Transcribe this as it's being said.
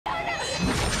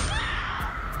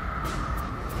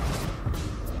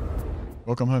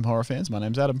Welcome home, horror fans. My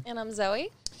name's Adam. And I'm Zoe.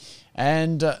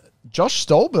 And Josh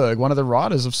Stolberg, one of the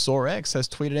writers of sawx, has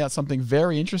tweeted out something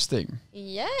very interesting.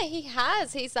 Yeah, he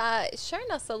has. He's shown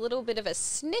us a little bit of a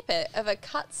snippet of a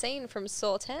cut scene from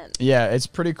Saw 10. Yeah, it's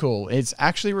pretty cool. It's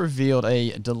actually revealed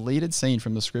a deleted scene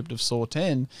from the script of Saw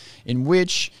 10 in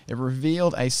which it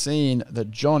revealed a scene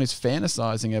that John is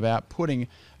fantasizing about putting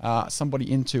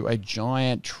somebody into a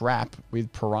giant trap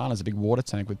with piranhas, a big water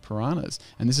tank with piranhas.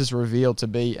 And this is revealed to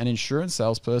be an insurance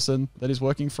salesperson that is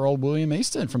working for old William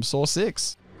Easton from Saw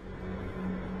 6.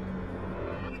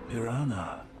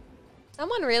 Piranha.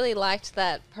 Someone really liked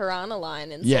that piranha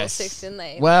line in Yes. Saw 6, didn't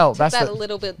they? Well, Took that's that the- a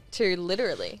little bit too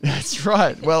literally. That's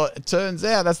right. Well, it turns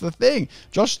out that's the thing.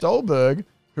 Josh Stolberg,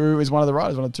 who is one of the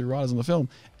writers, one of the two writers on the film,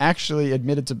 actually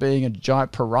admitted to being a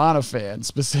giant piranha fan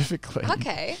specifically.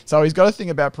 Okay. So he's got a thing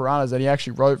about piranhas, and he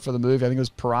actually wrote for the movie. I think it was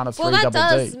Piranha 3 Well, that Double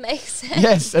does D. make sense.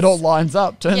 Yes, it all lines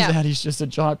up. Turns Yeah. out he's just a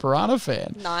giant piranha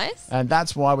fan. Nice. And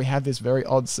that's why we have this very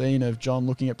odd scene of John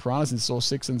looking at piranhas in Saw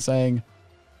 6 and saying,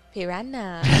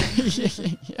 Piranha.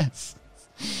 yes.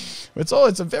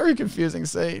 It's a very confusing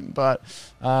scene, but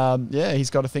yeah, he's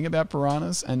got a thing about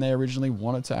piranhas, and they originally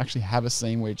wanted to actually have a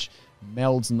scene which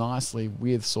melds nicely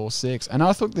with Saw 6. And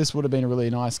I thought this would have been a really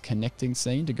nice connecting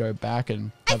scene to go back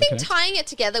and I have think a connect. tying it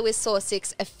together with Saw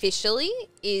 6 officially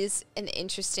is an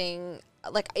interesting,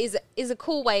 is a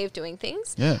cool way of doing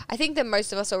things. Yeah. I think that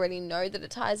most of us already know that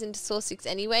it ties into Saw 6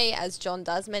 anyway, as John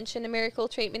does mention a miracle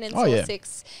treatment in Oh, Saw yeah.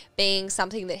 6 being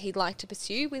something that he'd like to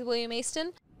pursue with William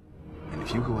Easton. And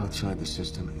if you go outside the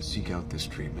system and seek out this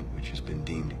treatment, which has been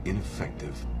deemed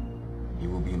ineffective, you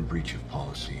will be in breach of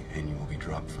policy and you will be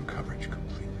dropped from coverage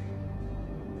completely.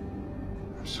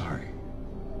 I'm sorry.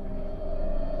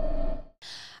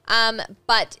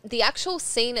 But the actual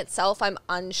scene itself, I'm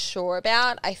unsure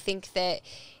about. I think that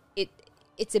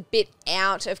it's a bit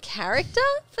out of character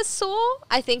for Saw.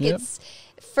 I think Yep. it's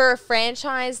for a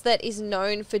franchise that is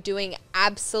known for doing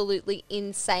absolutely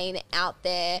insane, out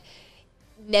there,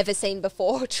 never seen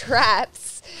before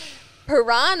traps.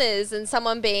 Piranhas and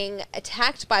someone being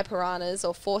attacked by piranhas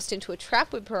or forced into a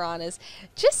trap with piranhas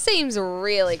just seems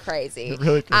really crazy. It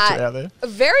really puts it out there.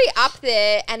 Very up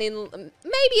there, and in maybe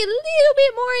a little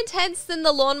bit more intense than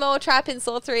the lawnmower trap in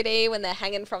Saw 3D when they're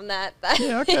hanging from that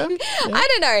Yeah, okay. thing. Yeah. I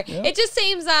don't know. Yeah. It just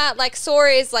seems like Saw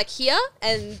is like here,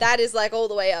 and that is like all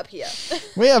the way up here.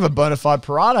 We have a bona fide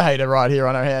piranha hater right here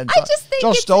on our hands. I just think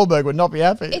Josh it's- Stolberg would not be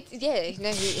happy.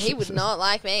 He would not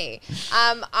like me.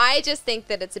 I just think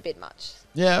that it's a bit much.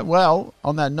 Yeah, well,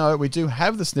 on that note, we do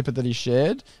have the snippet that he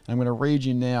shared. I'm going to read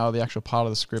you now the actual part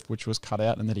of the script which was cut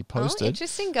out and that he posted. Oh,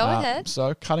 interesting. Go ahead.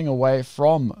 So, cutting away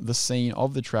from the scene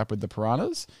of the trap with the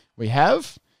piranhas, we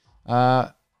have,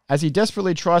 as he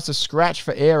desperately tries to scratch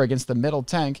for air against the metal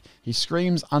tank, he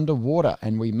screams underwater,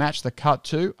 and we match the cut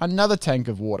to another tank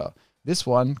of water, this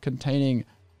one containing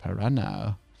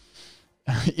piranha.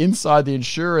 Inside the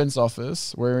insurance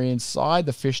office, we're inside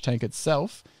the fish tank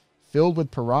itself, filled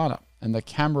with piranha, and the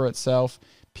camera itself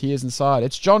peers inside.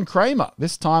 It's John Kramer,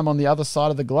 this time on the other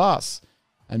side of the glass.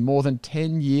 And more than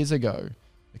 10 years ago,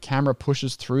 the camera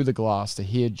pushes through the glass to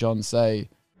hear John say,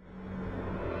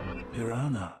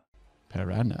 Piranha.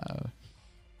 piranha.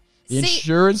 The See-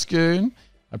 insurance goon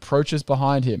approaches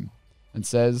behind him and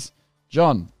says,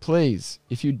 John, please,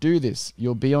 if you do this,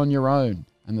 you'll be on your own,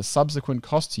 and the subsequent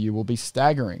cost to you will be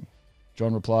staggering.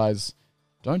 John replies,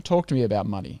 don't talk to me about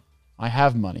money. I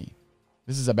have money.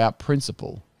 This is about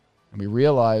principle. And we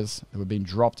realize that we've been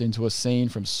dropped into a scene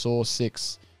from Saw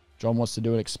 6. John wants to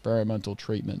do an experimental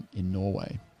treatment in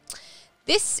Norway.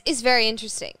 This is very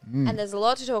interesting, and there's a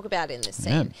lot to talk about in this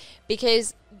scene, Yeah.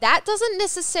 because that doesn't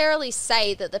necessarily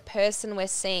say that the person we're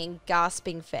seeing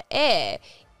gasping for air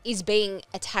is being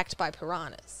attacked by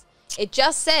piranhas. It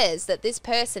just says that this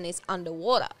person is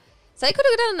underwater. So they could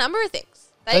have done a number of things.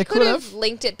 They could have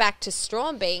linked it back to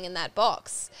Strawn being in that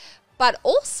box. But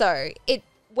also,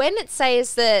 when it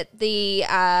says that the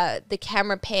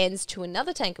camera pans to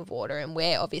another tank of water, and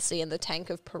we're obviously in the tank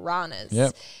of piranhas,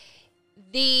 Yep.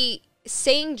 the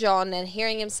seeing John and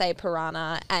hearing him say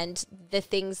piranha and the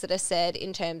things that are said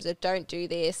in terms of don't do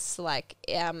this, like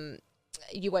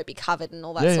you won't be covered and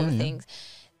all that sort of things.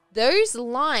 Those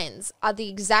lines are the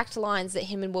exact lines that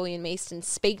him and William Easton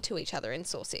speak to each other in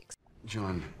Saw 6.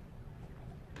 John,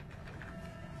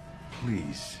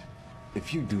 please.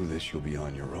 If you do this, you'll be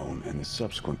on your own, and the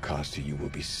subsequent cost to you will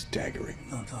be staggering.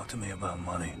 Don't talk to me about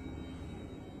money.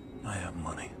 I have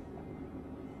money.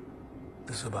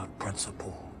 This is about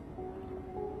principle.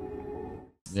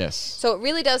 Yes. So it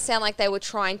really does sound like they were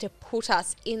trying to put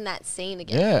us in that scene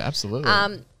again. Yeah, absolutely.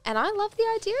 And I love the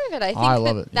idea of it. I think I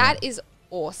love it, that is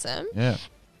awesome. yeah.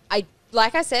 I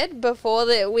like I said before,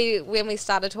 when we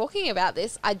started talking about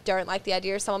this, I don't like the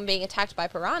idea of someone being attacked by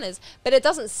piranhas, but it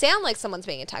doesn't sound like someone's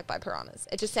being attacked by piranhas.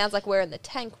 It just sounds like we're in the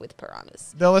tank with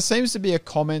piranhas. There seems to be a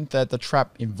comment that the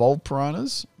trap involved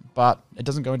piranhas, but it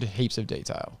doesn't go into heaps of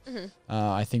detail.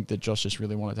 I think that Josh just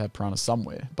really wanted to have piranhas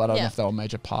somewhere, but I don't know if they were a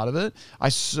major part of it. I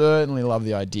certainly love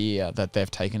the idea that they've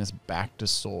taken us back to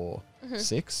Saw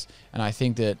 6, and I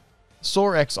think that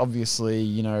sawx obviously,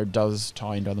 you know, does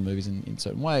tie into other movies in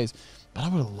certain ways, but I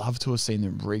would have loved to have seen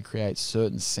them recreate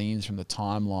certain scenes from the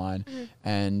timeline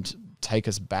and take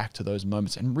us back to those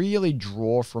moments and really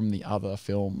draw from the other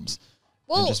films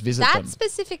and just visit them. That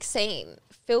specific scene,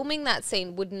 filming that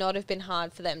scene would not have been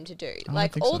hard for them to do. I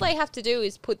Like, think all so. they have to do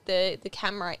is put the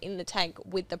camera in the tank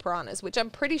with the piranhas, which I'm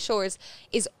pretty sure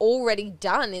is already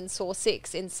done in Saw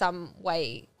 6 in some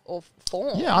way or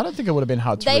form. Yeah, I don't think it would have been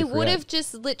hard to They recreate. would have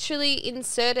just literally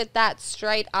inserted that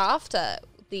straight after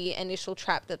the initial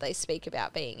trap that they speak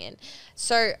about being in.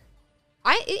 So,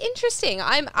 interesting.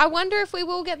 I wonder if we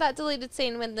will get that deleted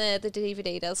scene when the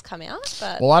DVD does come out.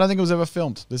 But Well, I don't think it was ever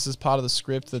filmed. This is part of the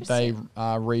script that they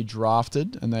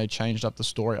redrafted, and they changed up the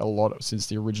story a lot since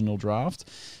the original draft.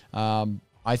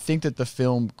 I think that the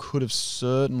film could have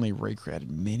certainly recreated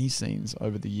many scenes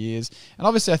over the years. And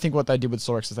obviously, I think what they did with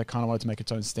Sawx is they kind of wanted to make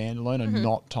its own standalone and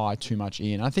not tie too much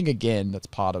in. I think, again, that's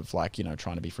part of, like, you know,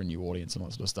 trying to be for a new audience and all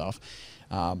that sort of stuff.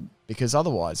 Because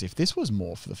otherwise, if this was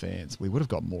more for the fans, we would have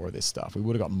got more of this stuff. We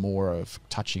would have got more of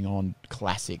touching on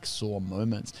classic Saw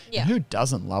moments. Yeah. And who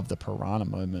doesn't love the piranha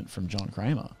moment from John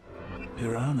Kramer?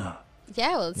 Piranha.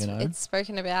 yeah, well, You know? it's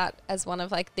spoken about as one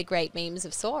of like the great memes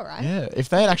of Saw, right? Yeah, if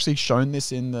they had actually shown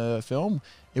this in the film,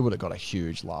 it would have got a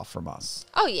huge laugh from us.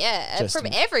 Oh yeah, Just- from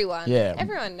everyone. Yeah.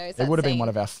 Everyone knows that It would have been scene. one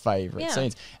of our favourite Yeah.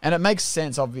 scenes. And it makes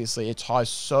sense, obviously. It ties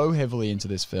so heavily into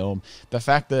this film. The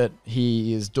fact that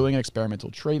he is doing an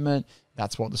experimental treatment,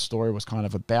 that's what the story was kind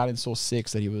of about in Saw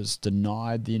 6, that he was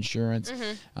denied the insurance.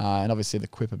 And obviously the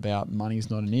quip about money's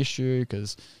not an issue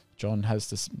because John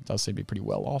does seem to be pretty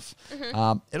well off.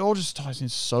 It all just ties in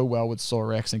so well with Saw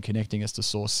X and connecting us to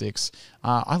Saw 6.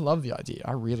 I love the idea.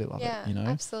 I really love Yeah, it, you know?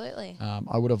 absolutely.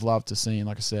 I would have loved to see,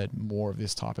 like I said, more of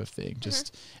this type of thing.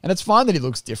 And it's fine that he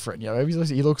looks different. You know,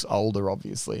 he looks older,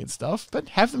 obviously, and stuff. But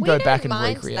have them We go don't back and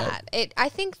mind recreate. that. I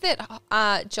think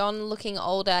that John looking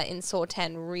older in Saw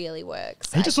 10 really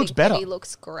works. He just I looks think that better. He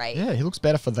looks great. Yeah, he looks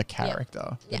better for the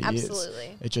character. Yeah, that he is.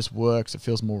 absolutely. It just works. It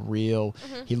feels more real.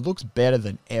 He looks better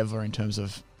than ever in terms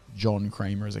of John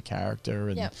Kramer as a character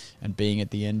and, Yep. and being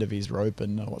at the end of his rope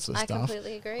and all that sort of I stuff.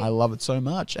 completely agree. I love it so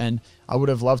much. And I would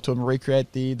have loved to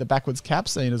recreate the backwards cap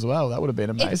scene as well. That would have been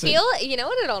amazing. You know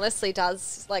what it honestly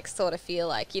does, like, sort of feel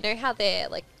like? You know how they're,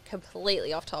 like,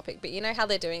 completely off topic, but you know how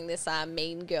they're doing this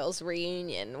Mean Girls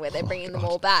reunion where they're bringing them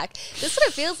all back? This sort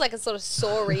of feels like a sort of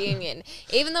Saw reunion.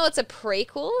 Even though it's a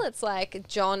prequel, it's like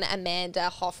John, Amanda,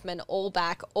 Hoffman, all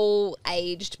back, all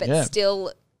aged, but Yeah.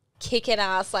 still kicking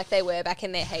ass like they were back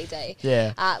in their heyday.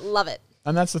 Yeah. Love it.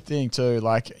 And that's the thing too,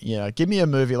 like, give me a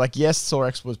movie, like, yes, Saw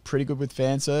X was pretty good with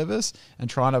fan service and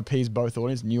trying to appease both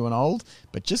audience, new and old,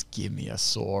 but just give me a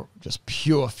Saw, just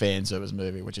pure fan service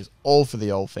movie, which is all for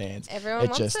the old fans. Everyone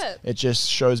wants it. It just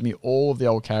shows me all of the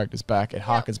old characters back. It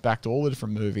harkens back to all the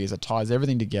different movies. It ties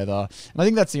everything together. And I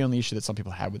think that's the only issue that some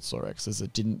people had with Saw X, is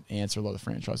it didn't answer a lot of the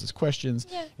franchise's questions.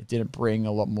 Yeah. It didn't bring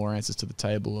a lot more answers to the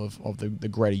table of the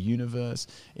greater universe.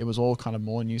 It was all kind of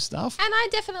more new stuff. And I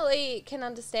definitely can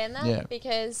understand that Yeah.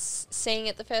 because seeing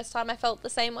it the first time, I felt the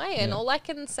same way. And Yeah. all I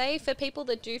can say for people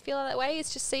that do feel that way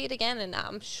is just see it again. And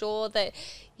I'm sure that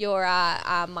your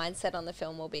mindset on the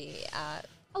film will be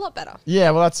a lot better.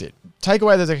 Yeah, well, that's it. Take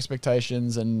away those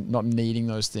expectations and not needing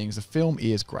those things. The film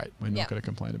is great. We're not Yeah. going to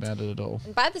complain about it at all.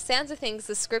 And by the sounds of things,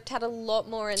 the script had a lot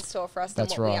more in store for us than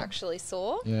That's what we right. actually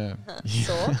saw. Yeah.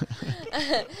 Saw.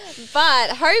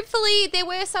 But hopefully there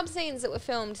were some scenes that were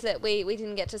filmed that we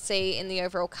didn't get to see in the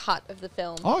overall cut of the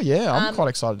film. Oh, yeah. I'm quite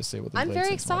excited to see what the I'm lead very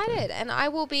scenes might be. excited, and I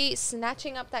will be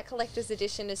snatching up that collector's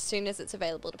edition as soon as it's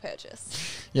available to purchase.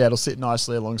 Yeah, it'll sit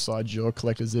nicely alongside your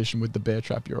collector's edition with the bear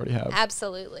trap you already have.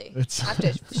 Absolutely. It's- I have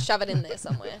to shove it in there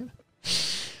somewhere.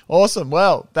 Awesome.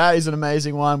 Well, that is an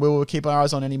amazing one. We will keep our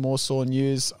eyes on any more Saw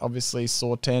news. Obviously,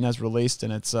 Saw 10 has released,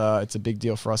 and it's a big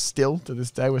deal for us still to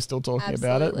this day. We're still talking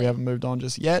about it. Absolutely. We haven't moved on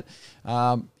just yet.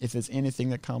 If there's anything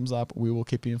that comes up, we will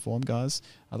keep you informed, guys.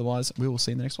 Otherwise, we will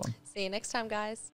see you in the next one. See you next time, guys.